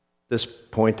this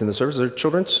point in the service. Is there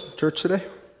children's church today?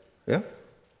 Yeah?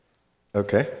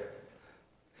 Okay.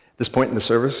 This point in the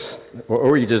service,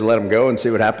 or you just let them go and see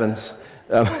what happens.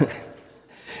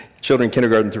 Children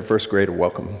kindergarten through first grade are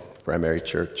welcome, Primary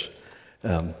Church.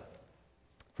 For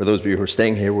those of you who are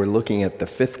staying here, we're looking at the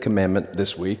fifth commandment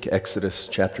this week, Exodus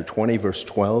chapter 20, verse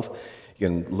 12. You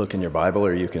can look in your Bible,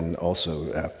 or you can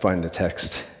also find the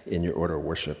text in your order of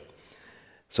worship.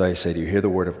 So I say to you, hear the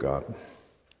word of God.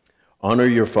 Honor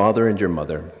your father and your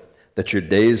mother, that your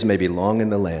days may be long in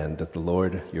the land that the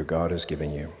Lord your God is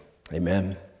giving you.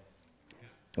 Amen.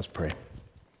 Let's pray.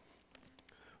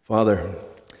 Father,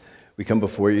 we come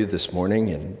before you this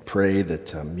morning and pray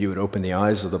that you would open the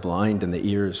eyes of the blind and the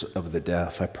ears of the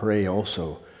deaf. I pray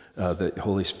also that,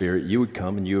 Holy Spirit, you would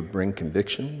come and you would bring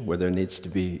conviction where there needs to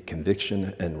be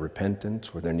conviction and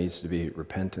repentance, where there needs to be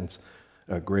repentance,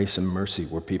 grace and mercy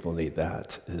where people need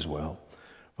that as well.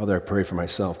 Father, I pray for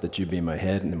myself that you be in my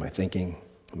head and in my thinking,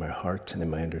 in my heart and in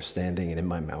my understanding and in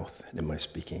my mouth and in my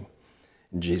speaking.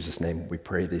 In Jesus' name we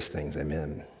pray these things.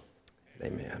 Amen.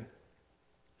 Amen.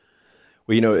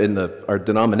 Well, you know, our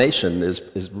denomination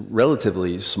is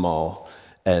relatively small,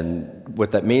 and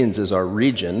what that means is our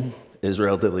region is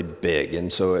relatively big.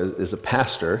 And so as a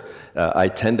pastor, I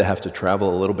tend to have to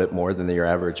travel a little bit more than your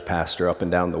average pastor up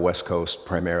and down the West Coast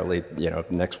primarily. You know,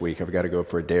 next week I've got to go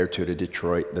for a day or two to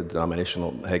Detroit, the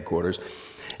denominational headquarters.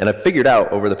 And I've figured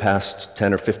out over the past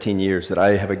 10 or 15 years that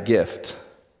I have a gift.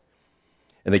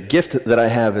 And the gift that I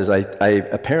have is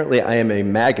apparently I am a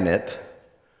magnet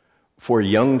for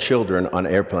young children on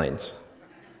airplanes.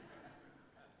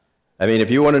 I mean,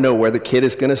 if you want to know where the kid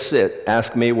is going to sit,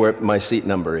 ask me where my seat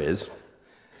number is.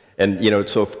 And, you know,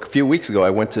 so a few weeks ago,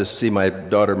 I went to see my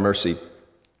daughter Mercy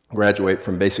graduate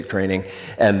from basic training.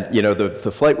 And, you know,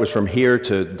 the flight was from here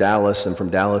to Dallas and from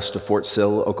Dallas to Fort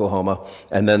Sill, Oklahoma,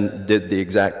 and then did the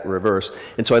exact reverse.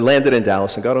 And so I landed in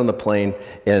Dallas and got on the plane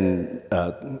in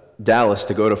Dallas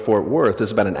to go to Fort Worth. This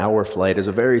is about an hour flight. It was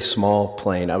a very small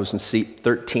plane. I was in seat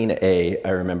 13A, I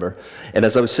remember. And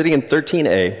as I was sitting in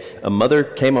 13A, a mother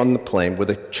came on the plane with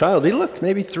a child. He looked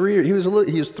maybe he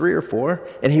was 3 or 4,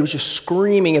 and he was just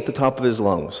screaming at the top of his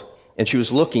lungs. And she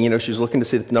was looking, she was looking to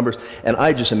see the numbers, and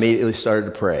I just immediately started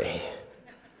to pray.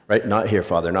 Right? Not here,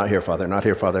 Father, not here, Father, not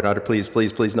here, Father, not here, please,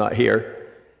 please, please, not here.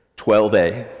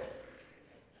 12A.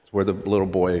 That's where the little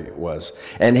boy was.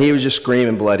 And he was just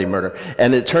screaming bloody murder.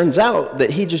 And it turns out that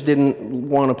he just didn't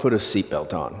want to put a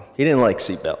seatbelt on. He didn't like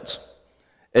seatbelts.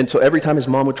 And so every time his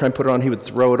mom would try and put it on, he would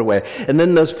throw it away. And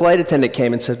then the flight attendant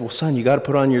came and said, well, son, you got to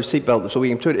put on your seatbelt so we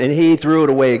can put it. And he threw it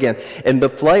away again. And the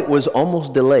flight was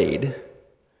almost delayed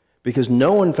because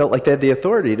no one felt like they had the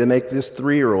authority to make this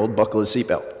 3-year-old buckle his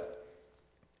seatbelt.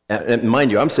 And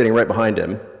mind you, I'm sitting right behind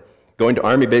him, going to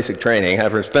Army basic training,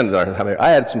 having spent I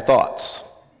had some thoughts,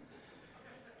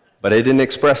 but I didn't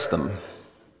express them.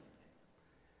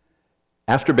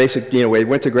 After basic, we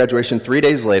went to graduation 3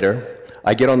 days later.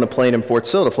 I get on the plane in Fort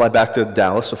Sill to fly back to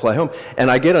Dallas to fly home,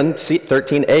 and I get on seat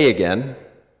 13A again,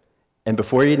 and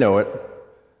before you know it,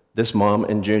 this mom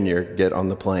and Junior get on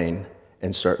the plane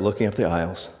and start looking up the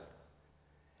aisles.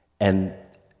 And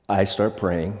I start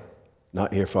praying,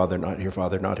 not here, Father, not here,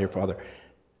 Father, not here, Father.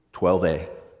 12A.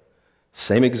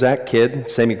 Same exact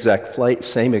kid, same exact flight,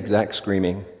 same exact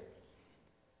screaming,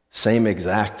 same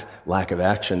exact lack of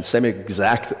action, same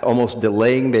exact almost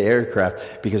delaying the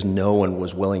aircraft because no one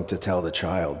was willing to tell the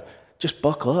child, just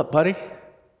buckle up, buddy.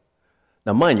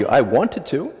 Now, mind you, I wanted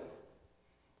to.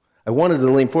 I wanted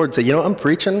to lean forward and say, I'm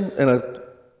preaching in a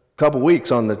couple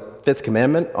weeks on the fifth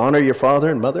commandment, honor your father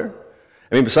and mother.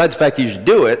 I mean, besides the fact that you should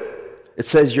do it, it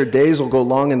says your days will go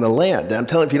long in the land. And I'm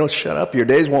telling you, if you don't shut up, your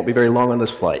days won't be very long on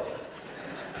this flight.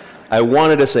 I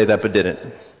wanted to say that, but didn't.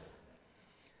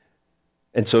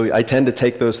 And so I tend to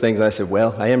take those things, and I said,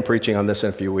 well, I am preaching on this in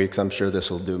a few weeks. I'm sure this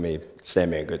will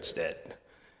stand me in good stead.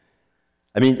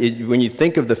 I mean, when you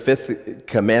think of the fifth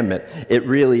commandment, it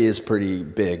really is pretty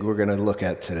big. We're going to look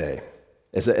at today.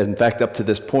 In fact, up to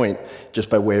this point, just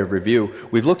by way of review,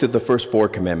 we've looked at the first 4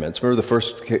 commandments. Remember, the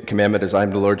first commandment is, I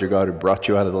am the Lord your God who brought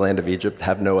you out of the land of Egypt.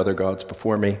 Have no other gods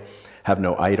before me. Have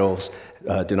no idols.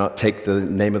 Do not take the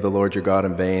name of the Lord your God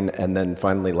in vain. And then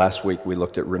finally, last week, we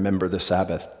looked at remember the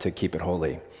Sabbath to keep it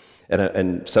holy.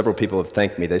 And several people have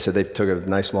thanked me. They said they took a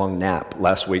nice long nap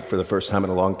last week for the first time in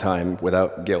a long time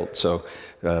without guilt. So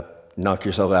knock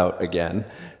yourself out again.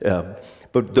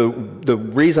 But the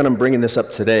reason I'm bringing this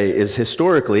up today is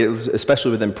historically,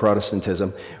 especially within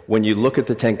Protestantism, when you look at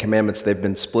the Ten Commandments, they've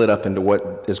been split up into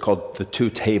what is called the two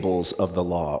tables of the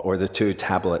law, or the two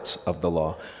tablets of the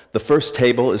law. The first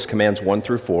table is commands 1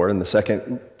 through 4, and the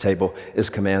second table is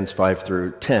commands 5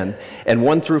 through 10. And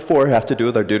 1 through 4 have to do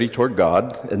with our duty toward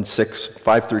God, and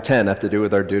 5 through 10 have to do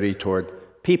with our duty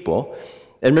toward people.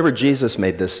 And remember, Jesus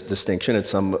made this distinction at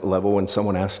some level when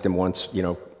someone asked him once,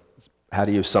 how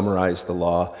do you summarize the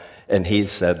law? And he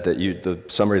said that the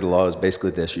summary of the law is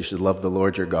basically this: you should love the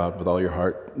Lord your God with all your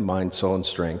heart, mind, soul, and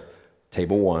strength,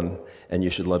 table 1, and you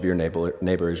should love your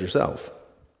neighbor as yourself,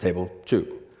 table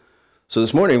 2. So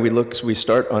this morning we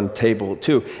start on table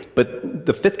 2, but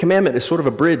the fifth commandment is sort of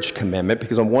a bridge commandment,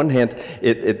 because on one hand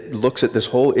it looks at this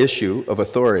whole issue of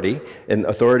authority, and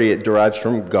authority it derives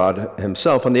from God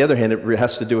himself. On the other hand, it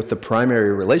has to do with the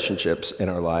primary relationships in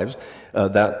our lives,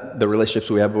 that the relationships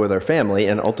we have with our family,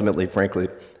 and ultimately, frankly,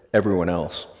 everyone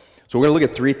else. So we're going to look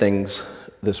at three things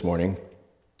this morning.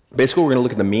 Basically, we're going to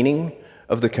look at the meaning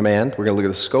of the command, we're going to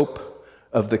look at the scope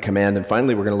of the command, and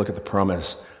finally we're going to look at the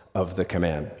promise of the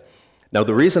command. Now,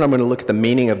 the reason I'm going to look at the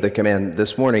meaning of the command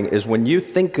this morning is when you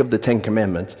think of the Ten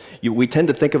Commandments, we tend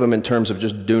to think of them in terms of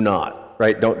just do not,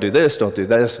 right? Don't do this, don't do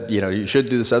this, you should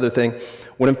do this other thing.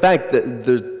 When in fact,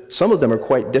 some of them are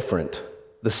quite different.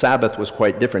 The Sabbath was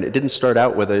quite different. It didn't start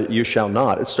out with a you shall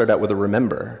not, it started out with a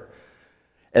remember.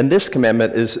 And this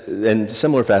commandment is, in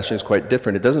similar fashion, is quite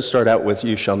different. It doesn't start out with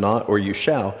you shall not or you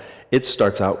shall. It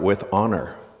starts out with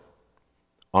honor.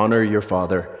 Honor your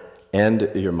father and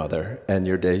your mother, and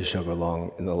your days shall go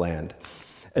long in the land.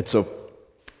 And so,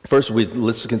 first,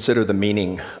 let's consider the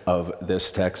meaning of this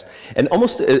text. And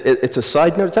it's a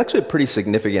side note. It's actually a pretty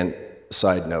significant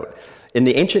side note. In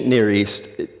the ancient Near East,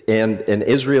 and in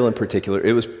Israel in particular,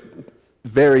 it was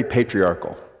very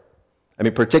patriarchal. I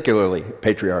mean, particularly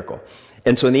patriarchal.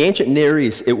 And so in the ancient Near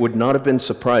East, it would not have been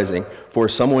surprising for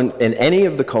someone in any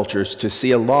of the cultures to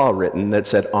see a law written that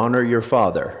said, honor your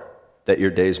father, that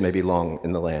your days may be long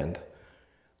in the land.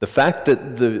 The fact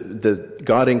that the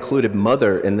God included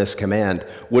mother in this command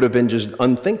would have been just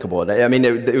unthinkable. I mean,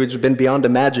 it would have been beyond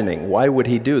imagining. Why would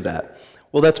he do that?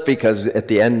 Well, that's because at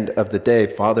the end of the day,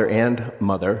 father and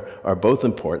mother are both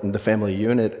important. The family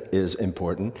unit is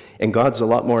important. And God's a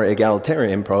lot more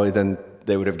egalitarian probably than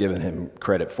they would have given him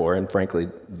credit for, and frankly,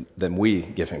 than we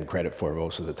give him credit for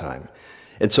most of the time.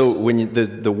 And so when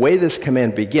the way this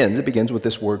command begins, it begins with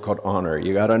this word called honor.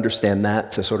 You got to understand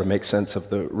that to sort of make sense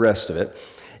of the rest of it.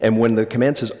 And when the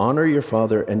command says honor your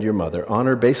father and your mother,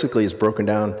 honor basically is broken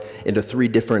down into three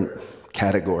different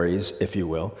categories, if you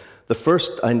will. The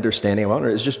first understanding of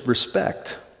honor is just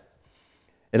respect.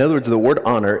 In other words, the word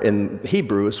honor in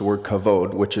Hebrew is the word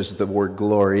kavod, which is the word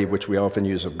glory, which we often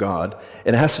use of God.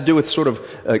 And it has to do with sort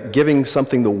of giving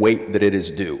something the weight that it is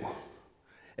due.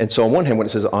 And so on one hand, when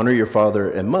it says honor your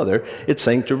father and mother, it's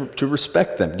saying to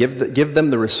respect them. Give them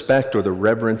the respect or the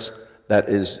reverence that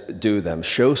is due them.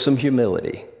 Show some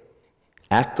humility.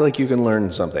 Act like you can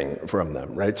learn something from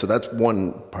them, right? So that's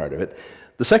one part of it.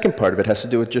 The second part of it has to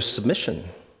do with just submission,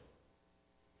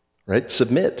 right?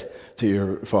 Submit to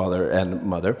your father and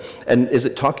mother. And is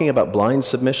it talking about blind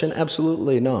submission?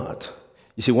 Absolutely not.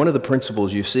 You see, one of the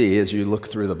principles you see as you look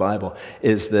through the Bible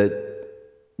is that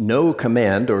no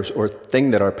command or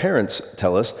thing that our parents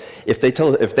tell us, if they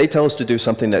tell us to do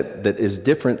something that is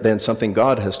different than something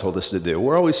God has told us to do,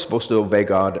 we're always supposed to obey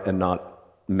God and not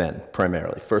men,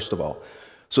 primarily, first of all.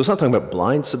 So it's not talking about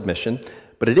blind submission,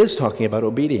 but it is talking about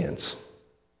obedience.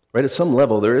 Right? At some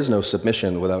level, there is no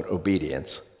submission without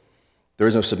obedience. There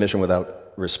is no submission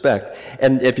without respect.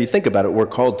 And if you think about it, we're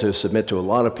called to submit to a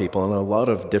lot of people in a lot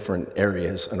of different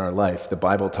areas in our life. The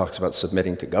Bible talks about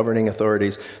submitting to governing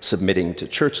authorities, submitting to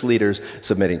church leaders,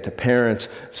 submitting to parents,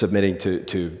 submitting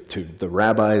to the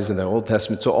rabbis in the Old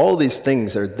Testament. So all these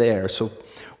things are there. So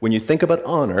when you think about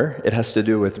honor, it has to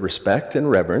do with respect and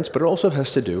reverence, but it also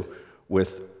has to do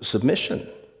with submission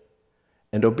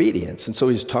and obedience. And so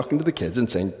he's talking to the kids and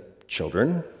saying,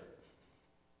 children,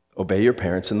 obey your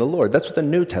parents in the Lord. That's what the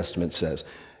New Testament says.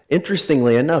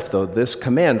 Interestingly enough, though, this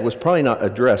command was probably not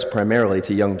addressed primarily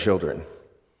to young children.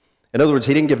 In other words,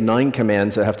 he didn't give 9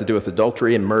 commands that have to do with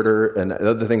adultery and murder and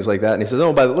other things like that. And he says,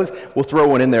 oh, by the way, we'll throw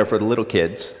one in there for the little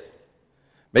kids.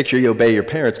 Make sure you obey your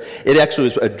parents. It actually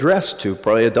was addressed to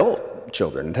probably adult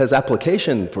children. It has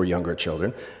application for younger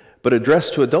children, but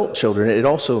addressed to adult children, it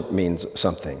also means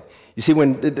something. You see,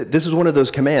 this is one of those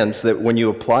commands that when you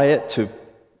apply it to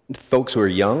folks who are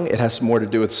young, it has more to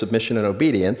do with submission and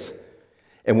obedience.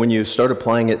 And when you start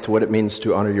applying it to what it means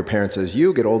to honor your parents as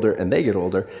you get older and they get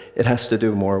older, it has to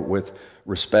do more with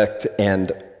respect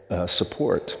and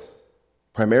support.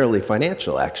 primarily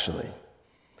financial, actually,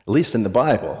 at least in the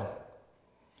Bible.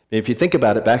 If you think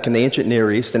about it, back in the ancient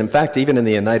Near East, and in fact, even in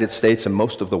the United States and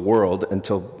most of the world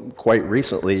until quite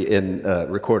recently in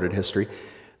recorded history,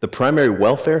 the primary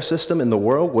welfare system in the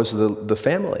world was the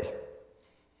family.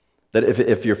 That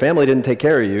if your family didn't take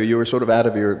care of you, you were sort of out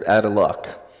of luck.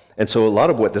 And so a lot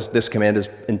of what this command is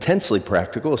intensely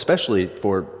practical, especially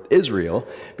for Israel,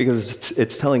 because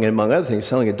it's telling, among other things,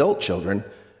 telling adult children,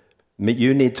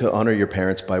 you need to honor your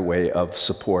parents by way of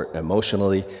support,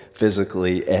 emotionally,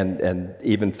 physically, and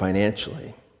even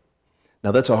financially.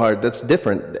 Now that's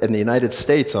different. In the United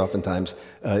States, oftentimes,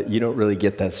 you don't really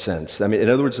get that sense. I mean, in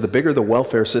other words, the bigger the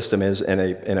welfare system is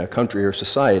in a country or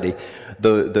society,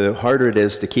 the harder it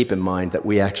is to keep in mind that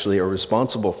we actually are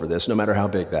responsible for this, no matter how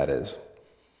big that is.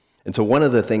 And so one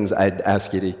of the things I'd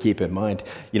ask you to keep in mind,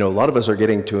 a lot of us are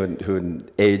getting to an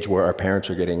age where our parents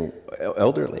are getting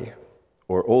elderly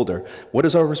or older. What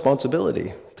is our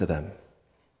responsibility to them?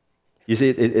 You see,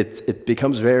 it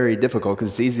becomes very difficult because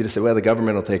it's easy to say, well, the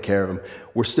government will take care of them.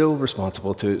 We're still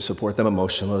responsible to support them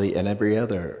emotionally and every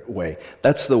other way.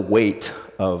 That's the weight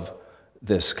of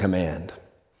this command.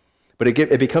 But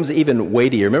it becomes even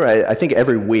weightier. Remember, I think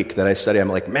every week that I study, I'm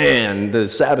like, man, the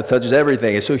Sabbath touches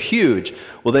everything. It's so huge.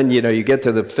 Well, then, you get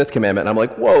to the fifth commandment, and I'm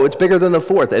like, whoa, it's bigger than the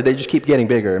fourth. And they just keep getting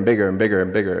bigger and bigger and bigger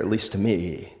and bigger, at least to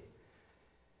me.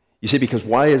 You see, because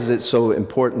why is it so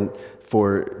important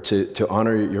to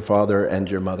honor your father and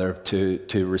your mother,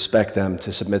 to respect them,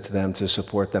 to submit to them, to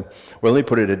support them? Well, let me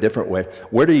put it a different way.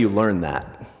 Where do you learn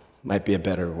that? Might be a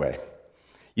better way.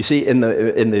 You see, in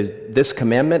this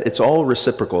commandment, it's all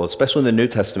reciprocal, especially in the New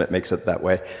Testament makes it that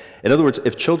way. In other words,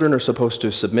 if children are supposed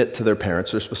to submit to their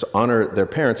parents, they're supposed to honor their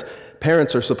parents,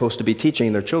 parents are supposed to be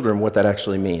teaching their children what that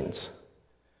actually means.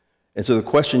 And so the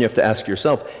question you have to ask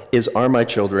yourself is, are my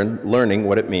children learning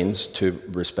what it means to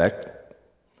respect?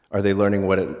 Are they learning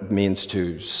what it means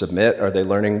to submit? Are they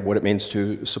learning what it means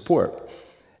to support?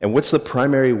 And what's the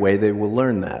primary way they will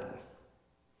learn that?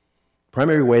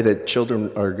 Primary way that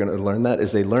children are going to learn that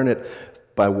is they learn it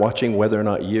by watching whether or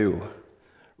not you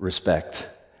respect,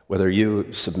 whether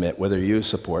you submit, whether you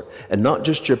support, and not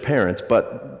just your parents,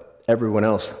 but everyone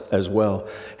else as well.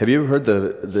 Have you ever heard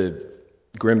the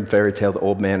Grimm fairy tale, The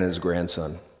Old Man and His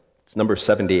Grandson? It's number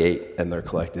 78 in their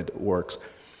collected works.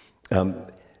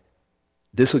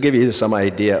 This will give you some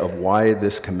idea of why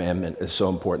this commandment is so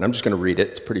important. I'm just going to read it.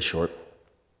 It's pretty short.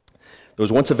 There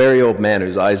was once a very old man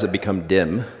whose eyes had become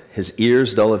dim, his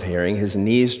ears dull of hearing, his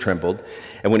knees trembled,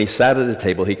 and when he sat at a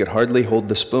table, he could hardly hold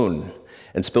the spoon,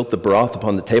 and spilt the broth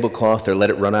upon the tablecloth or let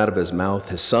it run out of his mouth.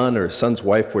 His son or his son's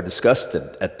wife were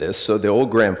disgusted at this, so the old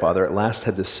grandfather at last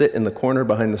had to sit in the corner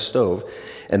behind the stove,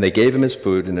 and they gave him his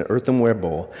food in an earthenware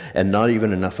bowl, and not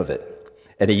even enough of it.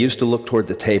 And he used to look toward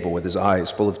the table with his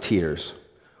eyes full of tears.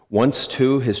 Once,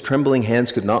 too, his trembling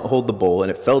hands could not hold the bowl,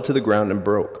 and it fell to the ground and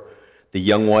broke. The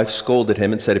young wife scolded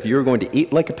him and said, "If you are going to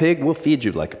eat like a pig, we'll feed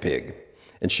you like a pig."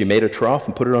 And she made a trough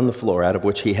and put it on the floor, out of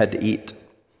which he had to eat.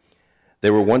 They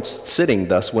were once sitting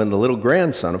thus when the little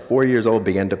grandson of 4 years old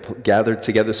began to gather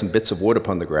together some bits of wood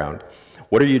upon the ground.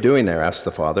 "What are you doing there?" asked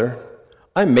the father.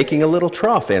 "I'm making a little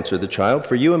trough," answered the child,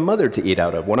 "for you and mother to eat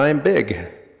out of when I am big."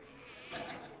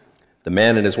 The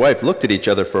man and his wife looked at each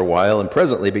other for a while and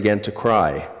presently began to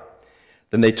cry.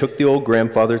 Then they took the old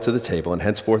grandfather to the table, and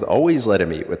henceforth always let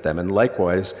him eat with them, and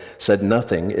likewise said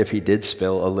nothing if he did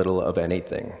spill a little of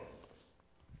anything.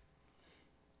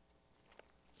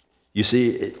 You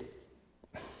see,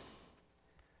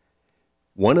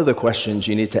 one of the questions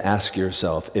you need to ask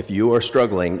yourself, if you are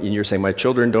struggling and you're saying, my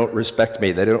children don't respect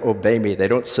me, they don't obey me, they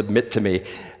don't submit to me,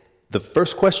 the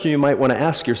first question you might want to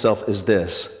ask yourself is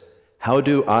this: how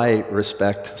do I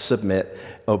respect, submit,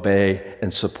 obey,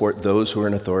 and support those who are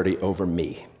in authority over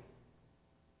me?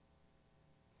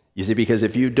 You see, because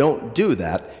if you don't do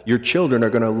that, your children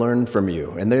are going to learn from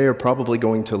you, and they are probably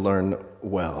going to learn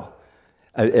well.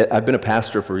 I've been a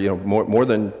pastor for more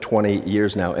than 20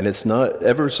 years now, and it's not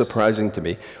ever surprising to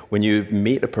me when you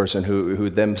meet a person who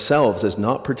themselves is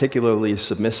not particularly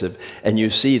submissive, and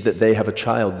you see that they have a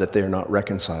child that they're not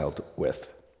reconciled with.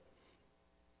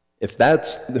 If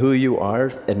that's who you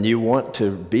are and you want to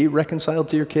be reconciled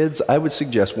to your kids, I would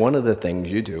suggest one of the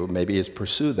things you do maybe is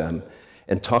pursue them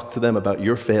and talk to them about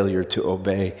your failure to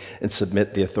obey and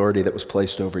submit the authority that was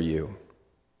placed over you,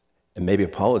 and maybe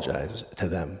apologize to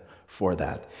them for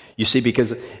that. You see,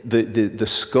 because the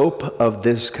scope of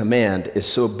this command is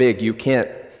so big, you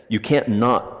can't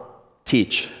not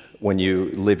teach when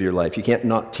you live your life. You can't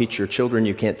not teach your children.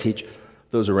 You can't teach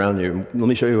those around you. Let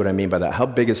me show you what I mean by that. How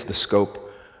big is the scope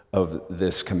of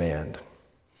this command?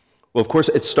 Well, of course,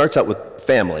 it starts out with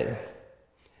family.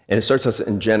 And it starts us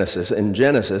in Genesis. In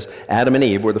Genesis, Adam and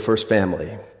Eve were the first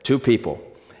family, two people.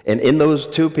 And in those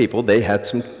two people, they had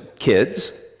some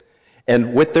kids.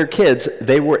 And with their kids,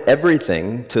 they were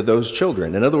everything to those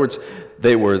children. In other words,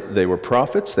 they were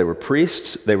prophets, they were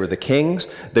priests, they were the kings,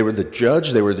 they were the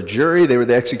judge, they were the jury, they were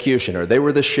the executioner, they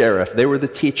were the sheriff, they were the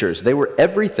teachers. They were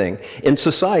everything in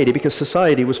society because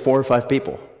society was 4 or 5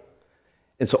 people.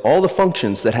 And so all the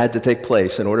functions that had to take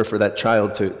place in order for that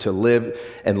child to live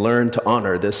and learn to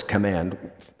honor this command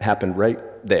happened right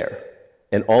there.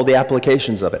 And all the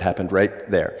applications of it happened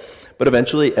right there. But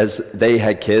eventually, as they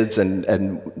had kids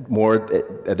and more,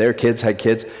 their kids had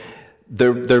kids,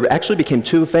 there actually became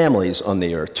 2 families on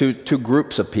the earth, two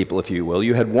groups of people, if you will.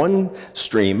 You had one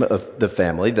stream of the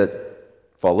family that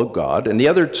followed God, and the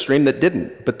other stream that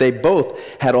didn't. But they both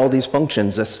had all these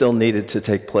functions that still needed to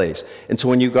take place. And so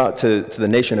when you got to the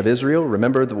nation of Israel,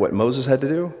 remember what Moses had to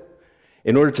do?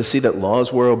 In order to see that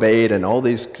laws were obeyed and all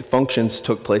these functions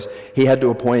took place, he had to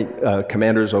appoint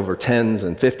commanders over tens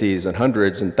and 50s and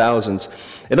hundreds and thousands.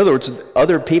 In other words,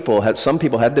 some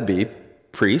people had to be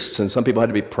priests, and some people had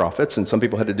to be prophets, and some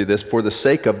people had to do this for the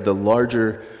sake of the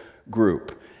larger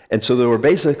group. And so there were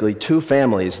basically 2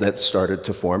 families that started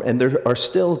to form, and there are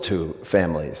still 2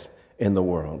 families in the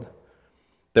world.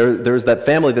 There's that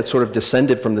family that sort of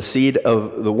descended from the seed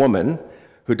of the woman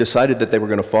who decided that they were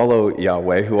going to follow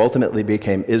Yahweh, who ultimately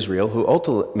became Israel, who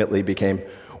ultimately became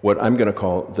what I'm going to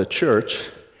call the church.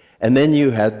 And then you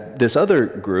had this other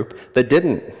group that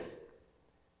didn't.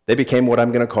 They became what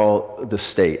I'm going to call the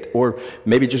state, or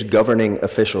maybe just governing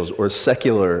officials, or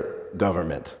secular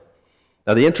government.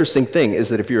 Now, the interesting thing is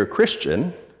that if you're a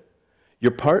Christian,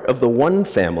 you're part of the one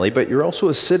family, but you're also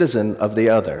a citizen of the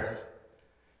other.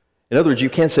 In other words, you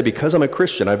can't say, because I'm a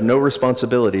Christian, I have no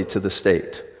responsibility to the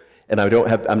state. And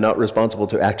I'm not responsible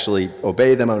to actually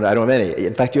obey them. I don't have any.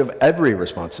 In fact, you have every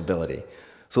responsibility.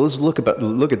 So let's look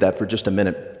at that for just a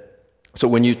minute. So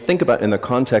when you think about in the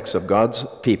context of God's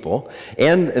people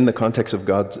and in the context of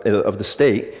the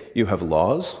state, you have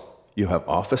laws, you have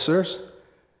officers,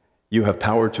 you have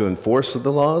power to enforce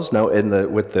the laws. Now,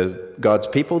 with God's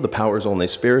people, the power is only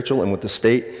spiritual, and with the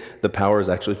state, the power is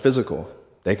actually physical.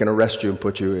 They can arrest you and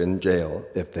put you in jail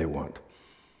if they want.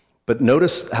 But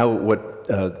notice what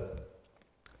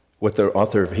the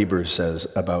author of Hebrews says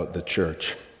about the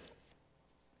church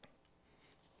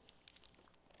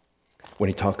when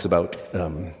he talks about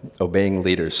obeying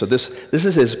leaders. So this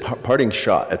is his parting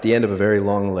shot at the end of a very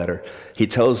long letter. He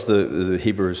tells the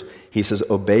Hebrews, he says,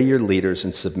 "Obey your leaders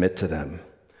and submit to them,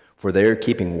 for they are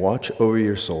keeping watch over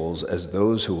your souls as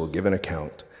those who will give an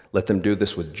account. Let them do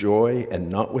this with joy and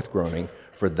not with groaning,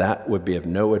 for that would be of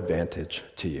no advantage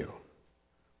to you."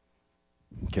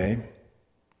 Okay?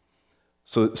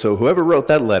 So whoever wrote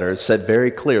that letter said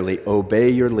very clearly, obey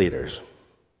your leaders.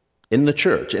 In the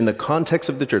church, in the context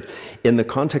of the church, in the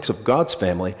context of God's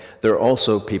family, there are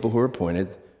also people who are appointed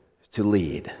to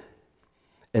lead.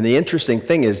 And the interesting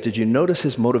thing is, did you notice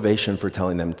his motivation for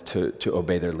telling them to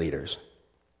obey their leaders?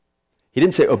 He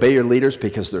didn't say obey your leaders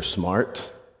because they're smart.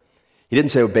 He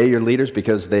didn't say obey your leaders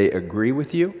because they agree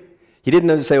with you. He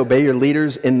didn't say obey your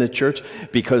leaders in the church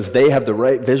because they have the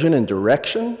right vision and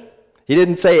direction. He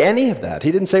didn't say any of that.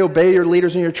 He didn't say obey your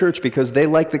leaders in your church because they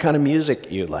like the kind of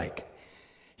music you like.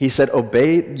 He said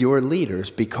obey your leaders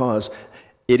because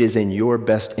it is in your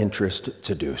best interest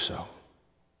to do so.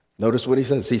 Notice what he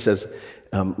says. He says,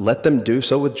 let them do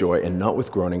so with joy and not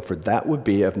with groaning, for that would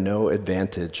be of no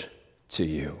advantage to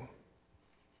you.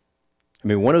 I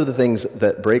mean, one of the things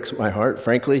that breaks my heart,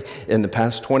 frankly, in the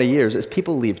past 20 years is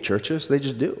people leave churches. They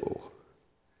just do.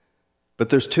 But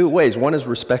there's 2 ways. One is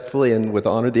respectfully and with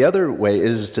honor. The other way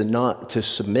is to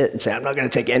submit and say, I'm not going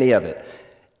to take any of it.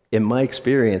 In my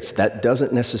experience, that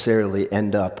doesn't necessarily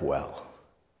end up well.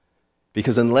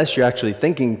 Because unless you're actually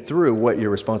thinking through what your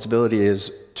responsibility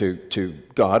is to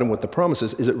God and what the promise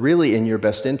is it really in your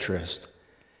best interest?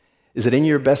 Is it in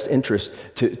your best interest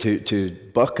to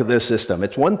buck the system?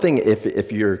 It's one thing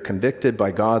if you're convicted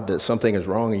by God that something is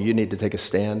wrong and you need to take a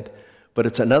stand, but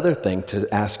it's another thing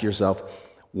to ask yourself,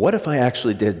 what if I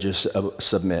actually did just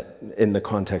submit in the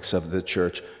context of the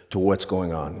church to what's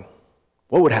going on?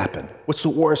 What would happen? What's the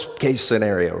worst case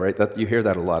scenario, right? You hear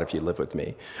that a lot if you live with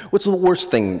me. What's the worst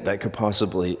thing that could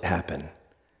possibly happen?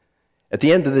 At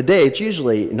the end of the day, it's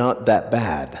usually not that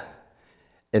bad.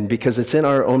 And because it's in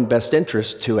our own best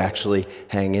interest to actually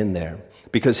hang in there.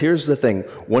 Because here's the thing.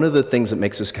 One of the things that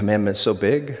makes this commandment so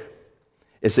big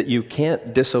is that you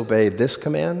can't disobey this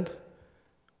command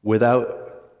without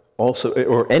also,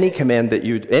 or any command that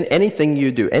anything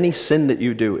you do, any sin that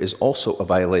you do is also a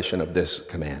violation of this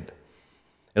command.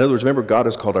 In other words, remember, God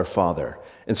is called our Father.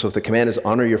 And so if the command is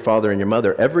honor your father and your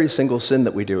mother, every single sin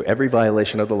that we do, every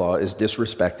violation of the law is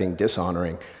disrespecting,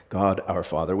 dishonoring God our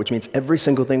Father, which means every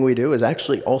single thing we do is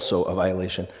actually also a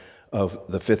violation of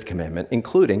the fifth commandment,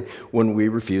 including when we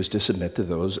refuse to submit to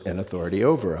those in authority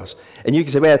over us. And you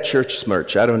can say, well, church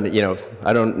smirch. I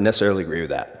don't necessarily agree with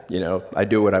that. I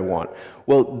do what I want.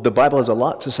 Well, the Bible has a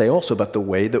lot to say also about the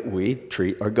way that we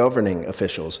treat our governing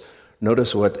officials.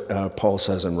 Notice what Paul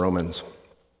says in Romans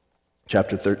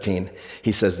chapter 13.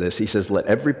 He says this. He says, let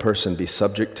every person be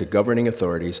subject to governing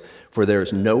authorities, for there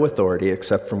is no authority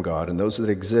except from God, and those that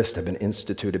exist have been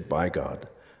instituted by God.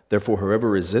 Therefore, whoever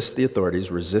resists the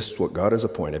authorities resists what God has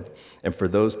appointed, and for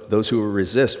those who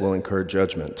resist will incur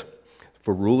judgment.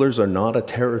 For rulers are not a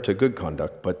terror to good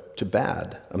conduct, but to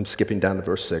bad. I'm skipping down to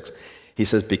verse 6. He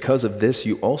says, because of this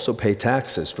you also pay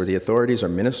taxes, for the authorities are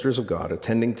ministers of God,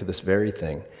 attending to this very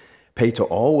thing. Pay to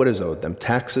all what is owed them,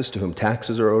 taxes to whom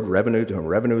taxes are owed, revenue to whom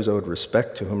revenue is owed,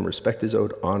 respect to whom respect is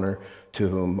owed, honor to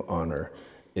whom honor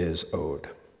is owed.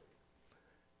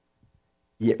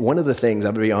 Yet one of the things,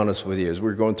 I'm going to be honest with you, as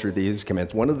we're going through these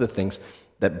commands, one of the things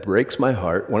that breaks my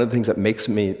heart, one of the things that makes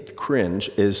me cringe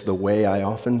is the way I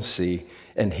often see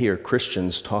and hear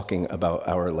Christians talking about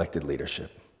our elected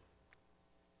leadership.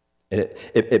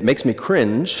 It makes me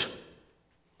cringe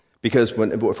because,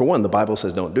 for one, the Bible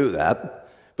says don't do that.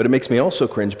 But it makes me also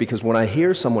cringe because when I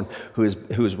hear someone who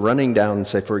is running down,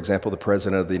 say, for example, the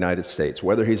President of the United States,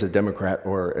 whether he's a Democrat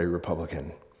or a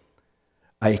Republican,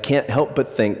 I can't help but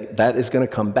think that is going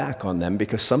to come back on them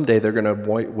because someday they're going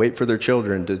to wait for their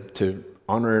children to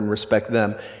honor and respect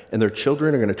them, and their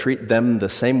children are going to treat them the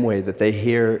same way that they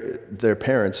hear their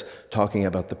parents talking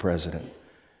about the president.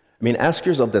 I mean, ask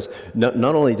yourself this. Not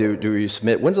only do you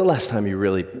submit, when's the last time you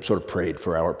really sort of prayed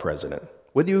for our president?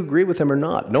 Whether you agree with him or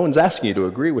not. No one's asking you to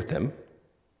agree with him.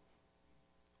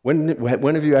 When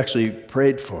have you actually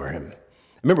prayed for him?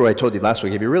 Remember what I told you last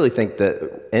week, if you really think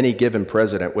that any given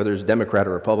president, whether it's Democrat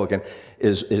or Republican,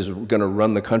 is going to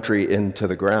run the country into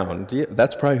the ground,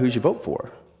 that's probably who you vote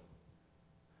for.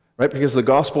 Right? Because the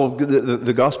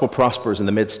gospel prospers in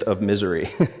the midst of misery.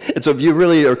 And so if you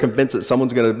really are convinced that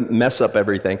someone's going to mess up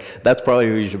everything, that's probably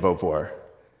who you should vote for.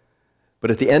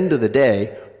 But at the end of the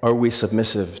day, are we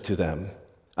submissive to them?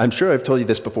 I'm sure I've told you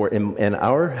this before. In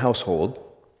our household,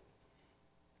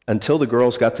 until the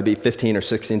girls got to be 15 or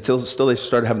 16, until they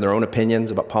started having their own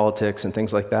opinions about politics and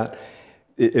things like that,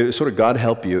 it was sort of God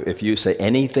help you if you say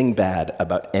anything bad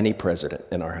about any president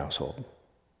in our household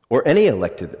or any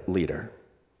elected leader.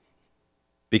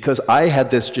 Because I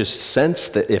had this just sense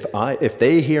that if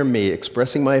they hear me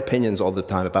expressing my opinions all the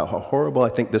time about how horrible I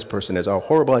think this person is, how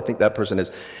horrible I think that person is,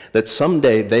 that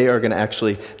someday they are going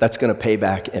to that's going to pay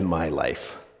back in my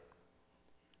life.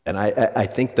 And I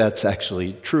think that's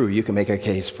actually true. You can make a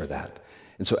case for that.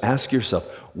 And so ask yourself,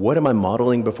 what am I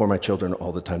modeling before my children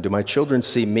all the time? Do my children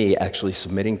see me actually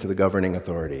submitting to the governing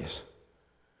authorities?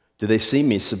 Do they see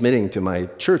me submitting to my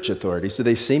church authorities? Do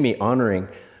they see me honoring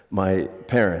my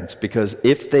parents? Because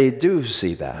if they do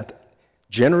see that,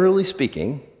 generally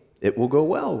speaking, it will go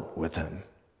well with them.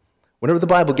 Whenever the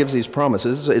Bible gives these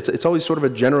promises, it's always sort of a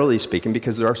generally speaking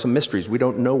because there are some mysteries. We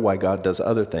don't know why God does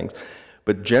other things.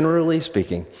 But generally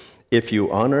speaking, if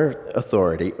you honor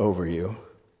authority over you,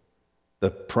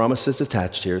 the promises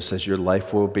attached here says your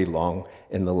life will be long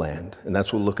in the land. And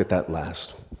we'll look at that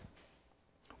last.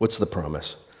 What's the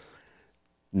promise?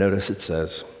 Notice it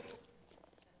says,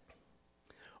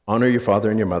 honor your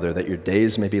father and your mother, that your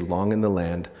days may be long in the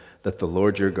land that the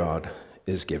Lord your God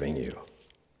is giving you.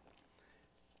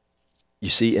 You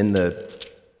see, in the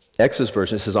Exodus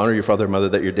version, it says, honor your father and mother,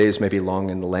 that your days may be long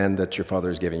in the land that your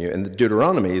father is giving you. In the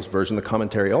Deuteronomy's version, the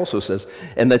commentary also says,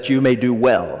 and that you may do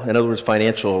well. In other words,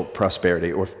 financial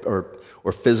prosperity or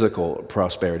physical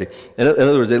prosperity. In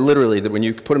other words, they literally, when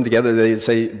you put them together, they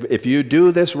say, if you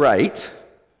do this right,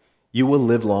 you will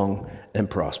live long and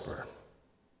prosper.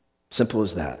 Simple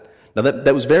as that. Now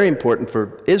that was very important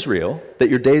for Israel, that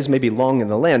your days may be long in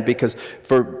the land, because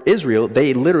for Israel,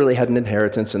 they literally had an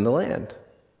inheritance in the land.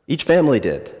 Each family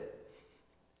did.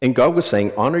 And God was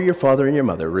saying, honor your father and your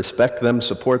mother, respect them,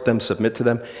 support them, submit to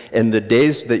them, and the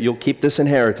days that you'll keep this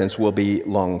inheritance will be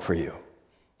long for you.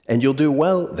 And you'll do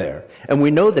well there. And we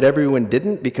know that everyone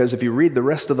didn't, because if you read the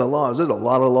rest of the laws, there's a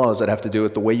lot of laws that have to do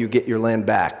with the way you get your land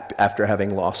back after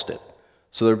having lost it.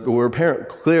 So there were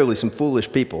clearly some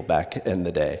foolish people back in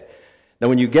the day. Now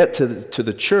when you get to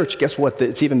the church, guess what?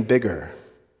 It's even bigger.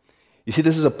 You see,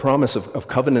 this is a promise of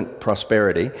covenant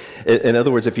prosperity. In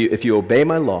other words, if you obey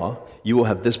my law, you will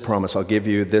have this promise. I'll give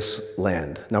you this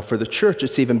land. Now, for the church,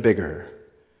 it's even bigger.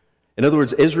 In other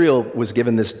words, Israel was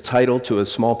given this title to a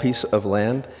small piece of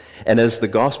land, and as the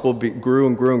gospel grew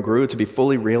and grew and grew to be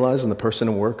fully realized in the person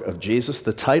and work of Jesus,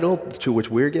 the title to which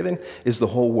we're given is the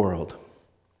whole world.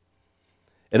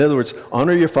 In other words,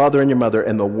 honor your father and your mother,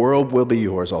 and the world will be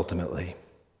yours ultimately.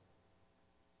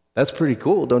 That's pretty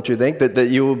cool, don't you think? That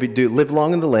you will live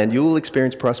long in the land, you will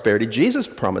experience prosperity. Jesus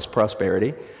promised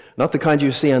prosperity, not the kind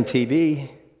you see on TV.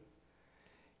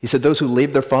 He said, those who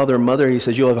leave their father and mother, he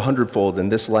says, you'll have 100-fold in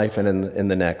this life and in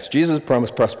the next. Jesus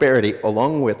promised prosperity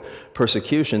along with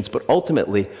persecutions, but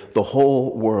ultimately the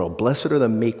whole world. Blessed are the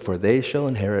meek, for they shall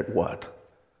inherit what?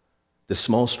 This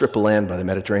small strip of land by the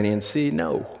Mediterranean Sea?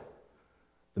 No.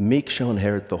 The meek shall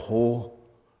inherit the whole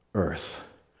earth.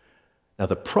 Now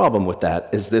the problem with that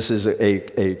is this is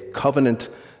a covenant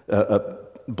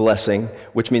blessing,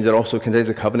 which means it also contains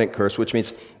a covenant curse, which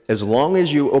means as long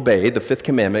as you obey the fifth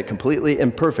commandment completely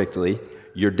and perfectly,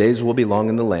 your days will be long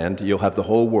in the land, you'll have the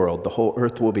whole world, the whole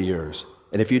earth will be yours.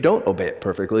 And if you don't obey it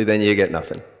perfectly, then you get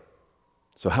nothing.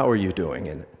 So how are you doing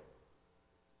in it?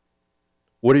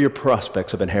 What are your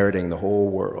prospects of inheriting the whole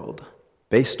world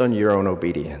based on your own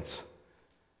obedience?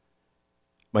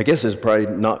 My guess is probably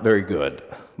not very good.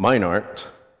 Mine aren't.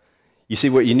 You see,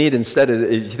 what you need instead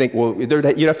is you think, well, you'd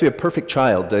have to be a perfect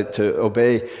child to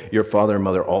obey your father and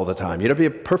mother all the time. You'd have to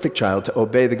be a perfect child to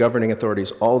obey the governing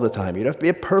authorities all the time. You'd have to be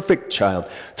a perfect child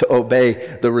to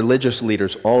obey the religious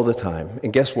leaders all the time.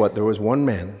 And guess what? There was one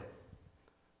man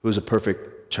who was a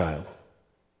perfect child.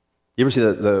 You ever see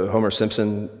the Homer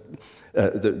Simpson,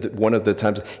 one of the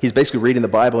times, he's basically reading the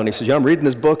Bible and he says, I'm reading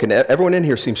this book and everyone in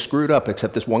here seems screwed up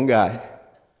except this one guy.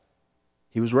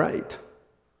 He was right.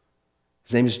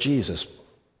 His name is Jesus.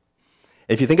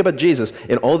 If you think about Jesus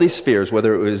in all these spheres,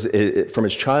 whether it was from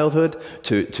his childhood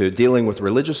to dealing with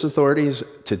religious authorities,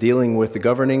 to dealing with the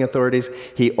governing authorities,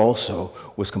 he also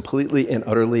was completely and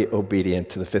utterly obedient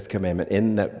to the fifth commandment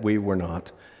in that we were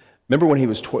not. Remember when he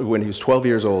was 12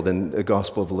 years old in the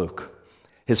Gospel of Luke?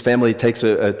 His family takes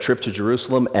a trip to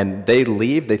Jerusalem and they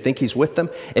leave. They think he's with them.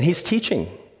 And he's teaching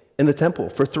in the temple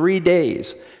for 3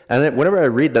 days. And whenever I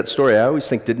read that story, I always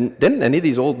think, didn't any of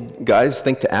these old guys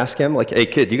think to ask him, like, hey,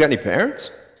 kid, you got any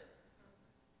parents?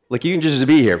 Like, you can just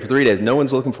be here for 3 days. No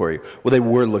one's looking for you. Well, they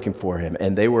were looking for him,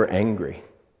 and they were angry.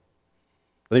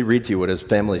 Let me read to you what his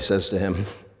family says to him.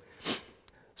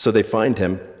 So they find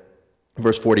him.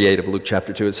 Verse 48 of Luke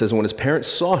chapter 2, it says, when his parents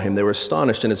saw him, they were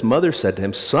astonished, and his mother said to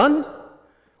him, son,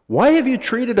 why have you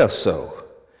treated us so?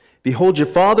 Behold, your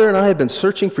father and I have been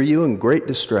searching for you in great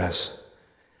distress.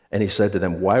 And he said to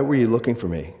them, why were you looking for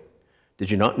me? Did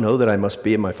you not know that I must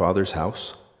be in my father's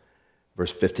house?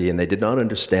 Verse 50, and they did not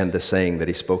understand the saying that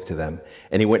he spoke to them.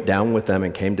 And he went down with them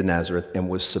and came to Nazareth and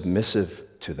was submissive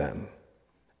to them.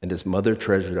 And his mother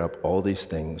treasured up all these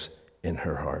things in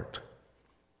her heart.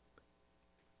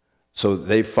 So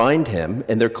they find him,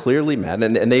 and they're clearly mad,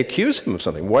 and they accuse him of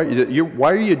something. Why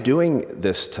are you doing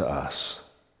this to us?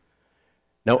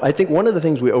 Now, I think one of the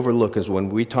things we overlook is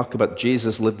when we talk about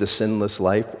Jesus lived a sinless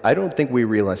life, I don't think we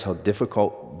realize how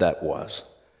difficult that was,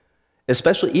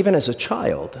 especially even as a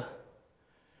child.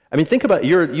 I mean, think about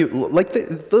you're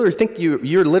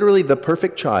literally the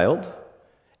perfect child,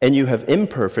 and you have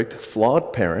imperfect,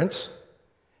 flawed parents,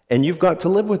 and you've got to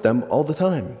live with them all the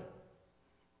time.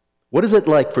 What is it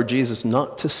like for Jesus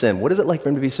not to sin? What is it like for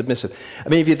him to be submissive? I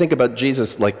mean, if you think about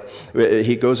Jesus, like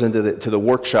he goes into the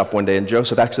workshop one day and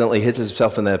Joseph accidentally hits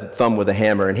himself in the thumb with a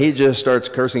hammer and he just starts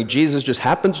cursing. Jesus just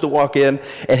happens to walk in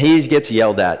and he gets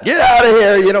yelled at. Get out of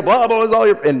here, blah, blah,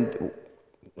 blah, and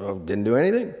didn't do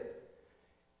anything.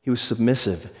 He was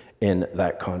submissive in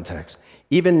that context.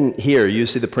 Even here, you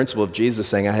see the principle of Jesus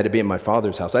saying, I had to be in my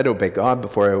Father's house. I had to obey God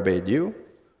before I obeyed you.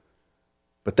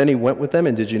 But then he went with them,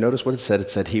 and did you notice what it said? It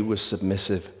said he was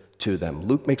submissive to them.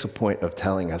 Luke makes a point of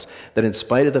telling us that in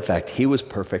spite of the fact he was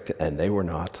perfect and they were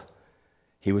not,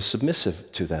 he was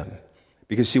submissive to them.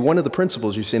 Because see, one of the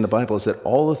principles you see in the Bible is that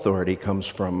all authority comes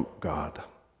from God.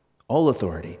 All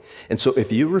authority. And so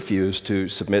if you refuse to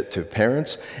submit to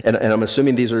parents, and I'm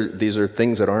assuming these are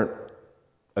things that aren't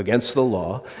against the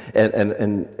law,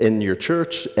 and in your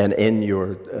church and in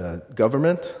your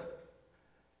government,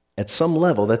 at some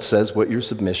level, that says what your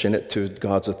submission to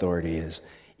God's authority is.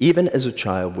 Even as a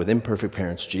child with imperfect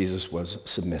parents, Jesus was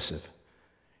submissive.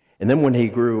 And then when he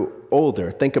grew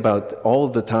older, think about all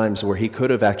of the times where he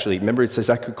could have actually, remember it says,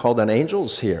 I could call down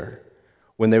angels here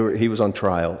when he was on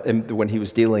trial and when he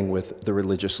was dealing with the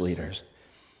religious leaders.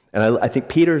 And I think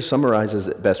Peter summarizes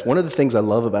it best. One of the things I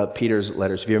love about Peter's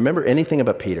letters, if you remember anything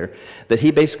about Peter, that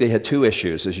he basically had two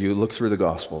issues as you look through the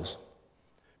Gospels.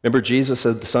 Remember, Jesus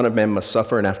said the Son of Man must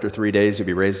suffer, and after 3 days he'll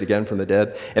be raised again from the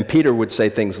dead. And Peter would say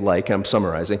things like, I'm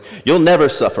summarizing, "You'll never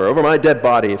suffer over my dead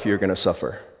body if you're going to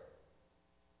suffer."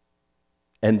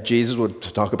 And Jesus would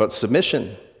talk about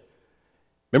submission.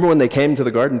 Remember when they came to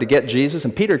the garden to get Jesus,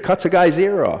 and Peter cuts a guy's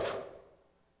ear off.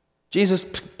 Jesus,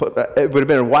 it would have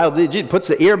been a wild deed. Jesus puts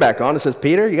the ear back on and says,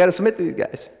 "Peter, you got to submit to these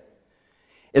guys."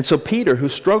 And so Peter, who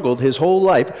struggled his whole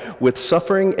life with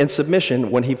suffering and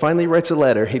submission, when he finally writes a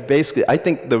letter, he basically, I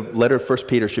think the letter of 1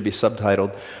 Peter should be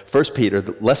subtitled, 1 Peter,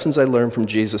 the lessons I learned from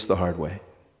Jesus the hard way.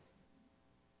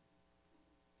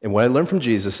 And what I learned from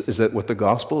Jesus is that what the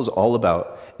gospel is all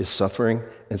about is suffering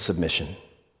and submission.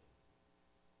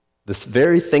 The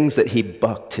very things that he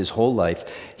bucked his whole life,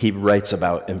 he writes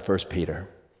about in 1 Peter.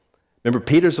 Remember,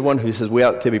 Peter's the one who says we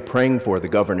ought to be praying for the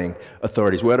governing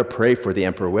authorities. We ought to pray for the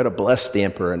emperor. We ought to bless the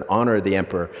emperor and honor the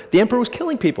emperor. The emperor was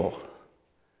killing people.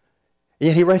 And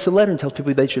yet he writes a letter and tells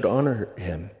people they should honor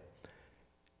him.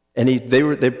 And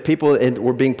people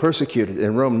were being persecuted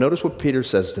in Rome. Notice what Peter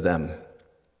says to them.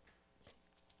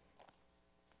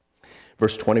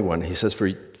 Verse 21, he says, "For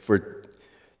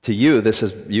to you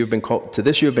you have been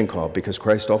called, because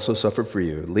Christ also suffered for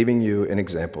you, leaving you an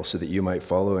example so that you might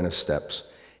follow in his steps.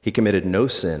 He committed no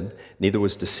sin, neither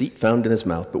was deceit found in his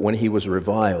mouth, but when he was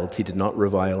reviled, he did not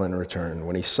revile in return.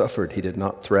 When he suffered, he did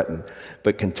not threaten,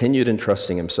 but continued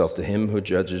entrusting himself to him who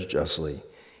judges justly.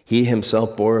 He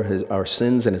himself bore our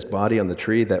sins in his body on the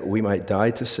tree, that we might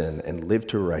die to sin and live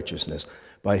to righteousness.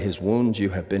 By his wounds you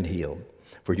have been healed.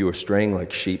 For you were straying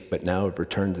like sheep, but now have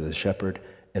returned to the shepherd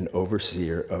and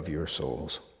overseer of your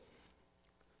souls."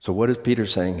 So what is Peter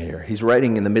saying here? He's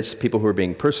writing in the midst of people who are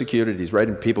being persecuted. He's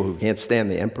writing to people who can't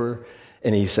stand the emperor.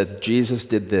 And he said, Jesus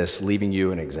did this, leaving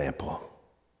you an example.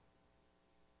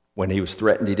 When he was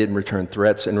threatened, he didn't return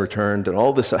threats and returned and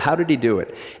all this. How did he do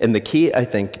it? And the key, I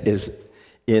think, is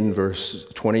in verse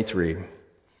 23. It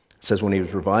says, when he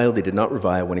was reviled, he did not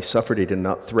revile. When he suffered, he did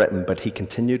not threaten, but he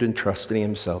continued entrusting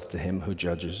himself to him who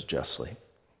judges justly.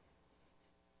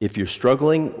 If you're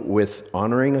struggling with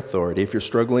honoring authority, if you're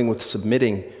struggling with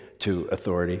submitting to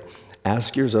authority,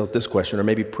 ask yourself this question, or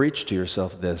maybe preach to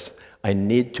yourself this: I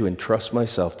need to entrust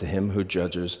myself to him who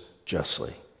judges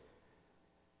justly.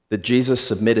 That Jesus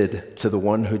submitted to the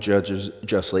one who judges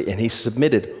justly, and he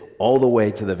submitted all the way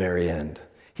to the very end.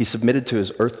 He submitted to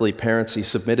his earthly parents. He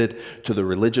submitted to the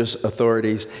religious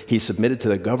authorities. He submitted to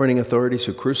the governing authorities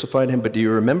who crucified him. But do you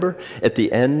remember at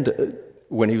the end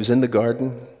when he was in the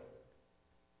garden?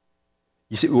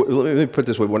 You see, let me put it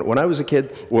this way. When I was a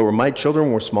kid, when my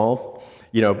children were small,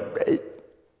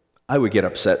 I would get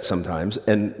upset sometimes.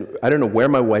 And I don't know where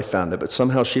my wife found it, but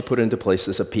somehow she put into place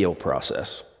this appeal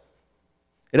process.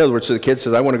 In other words, so the kid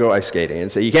says, I want to go ice skating.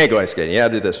 And say, you can't go ice skating. Yeah,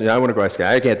 do this. I want to go ice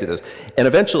skating. I can't do this. And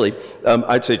eventually,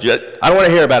 I'd say, I don't want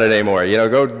to hear about it anymore.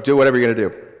 Go do whatever you're going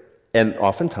to do. And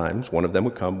oftentimes, one of them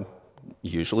would come,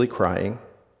 usually crying,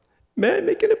 may I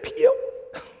make an appeal?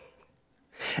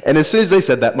 And as soon as they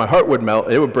said that, my heart would melt,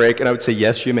 it would break, and I would say,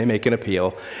 yes, you may make an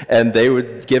appeal. And they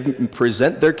would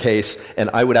present their case, and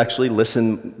I would actually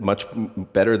listen much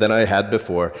better than I had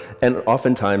before. And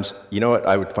oftentimes,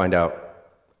 I would find out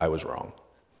I was wrong.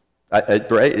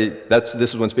 This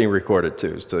is what's being recorded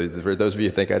too. So for those of you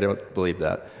who think I don't believe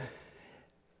that.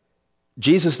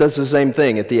 Jesus does the same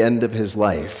thing at the end of his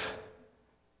life.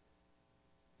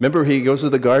 Remember, he goes to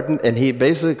the garden and he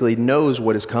basically knows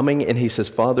what is coming, and he says,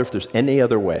 Father, if there's any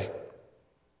other way,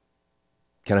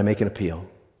 can I make an appeal?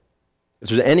 If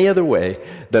there's any other way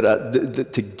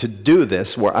that to do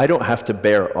this where I don't have to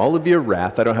bear all of your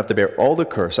wrath, I don't have to bear all the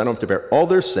curse, I don't have to bear all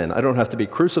their sin, I don't have to be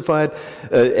crucified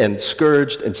and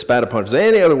scourged and spat upon. If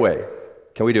there's any other way,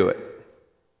 can we do it?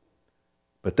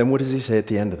 But then what does he say at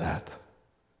the end of that?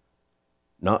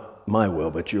 Not my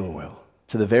will, but your will.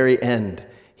 To the very end,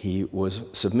 he was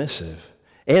submissive.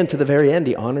 And to the very end,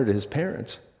 he honored his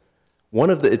parents.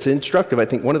 It's instructive, I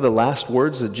think, one of the last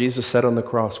words that Jesus said on the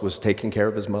cross was taking care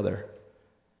of his mother.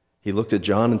 He looked at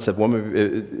John and said,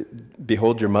 woman,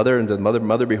 behold your mother, and the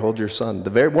mother, behold your son.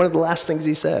 One of the last things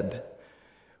he said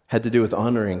had to do with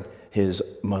honoring his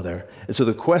mother. And so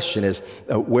the question is,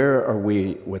 where are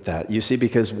we with that? You see,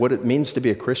 because what it means to be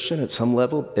a Christian at some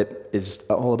level, it is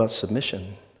all about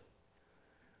submission.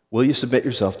 Will you submit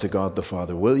yourself to God the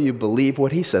Father? Will you believe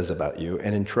what he says about you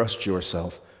and entrust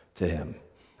yourself to him?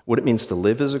 What it means to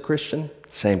live as a Christian,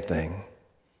 same thing.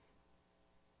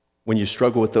 When you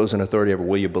struggle with those in authority,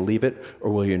 will you believe it,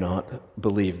 or will you not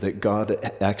believe that God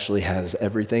actually has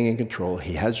everything in control?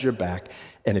 He has your back,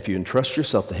 and if you entrust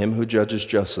yourself to him who judges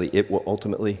justly, it will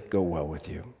ultimately go well with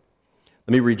you.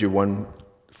 Let me read you one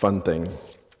fun thing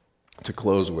to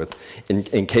close with,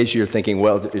 in case you're thinking,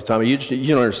 well, Tommy, you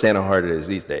don't understand how hard it is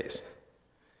these days.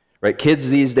 Right? Kids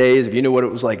these days, if you knew what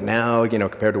it was like now,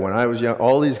 compared to when I was young,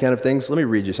 all these kind of things. Let me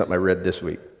read you something I read this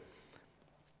week.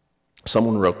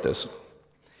 Someone wrote this.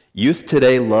 Youth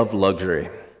today love luxury.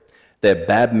 They have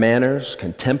bad manners,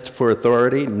 contempt for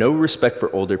authority, no respect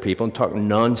for older people, and talk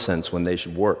nonsense when they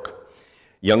should work.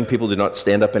 Young people do not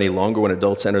stand up any longer when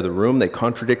adults enter the room. They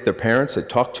contradict their parents. They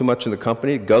talk too much in the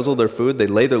company, guzzle their food. They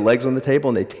lay their legs on the table,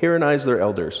 and they tyrannize their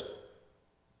elders.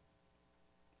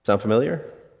 Sound familiar?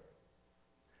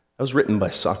 That was written by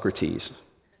Socrates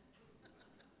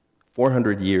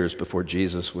 400 years before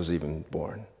Jesus was even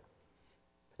born.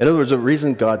 In other words, the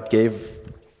reason God gave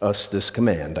us this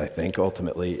command, I think,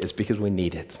 ultimately, is because we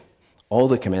need it. All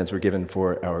the commands were given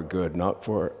for our good, not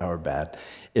for our bad.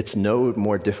 It's no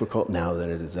more difficult now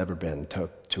than it has ever been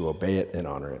to obey it and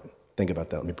honor it. Think about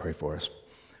that. Let me pray for us.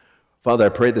 Father, I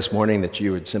pray this morning that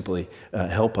you would simply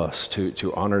help us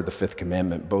to honor the fifth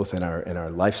commandment, both in our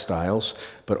lifestyles,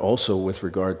 but also with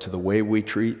regard to the way we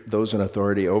treat those in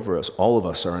authority over us. All of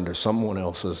us are under someone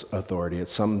else's authority at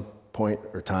some point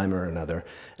or time or another.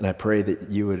 And I pray that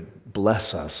you would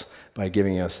bless us by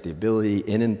giving us the ability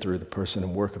in and through the person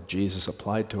and work of Jesus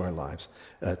applied to our lives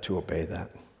to obey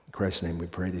that. In Christ's name we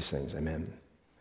pray these things. Amen.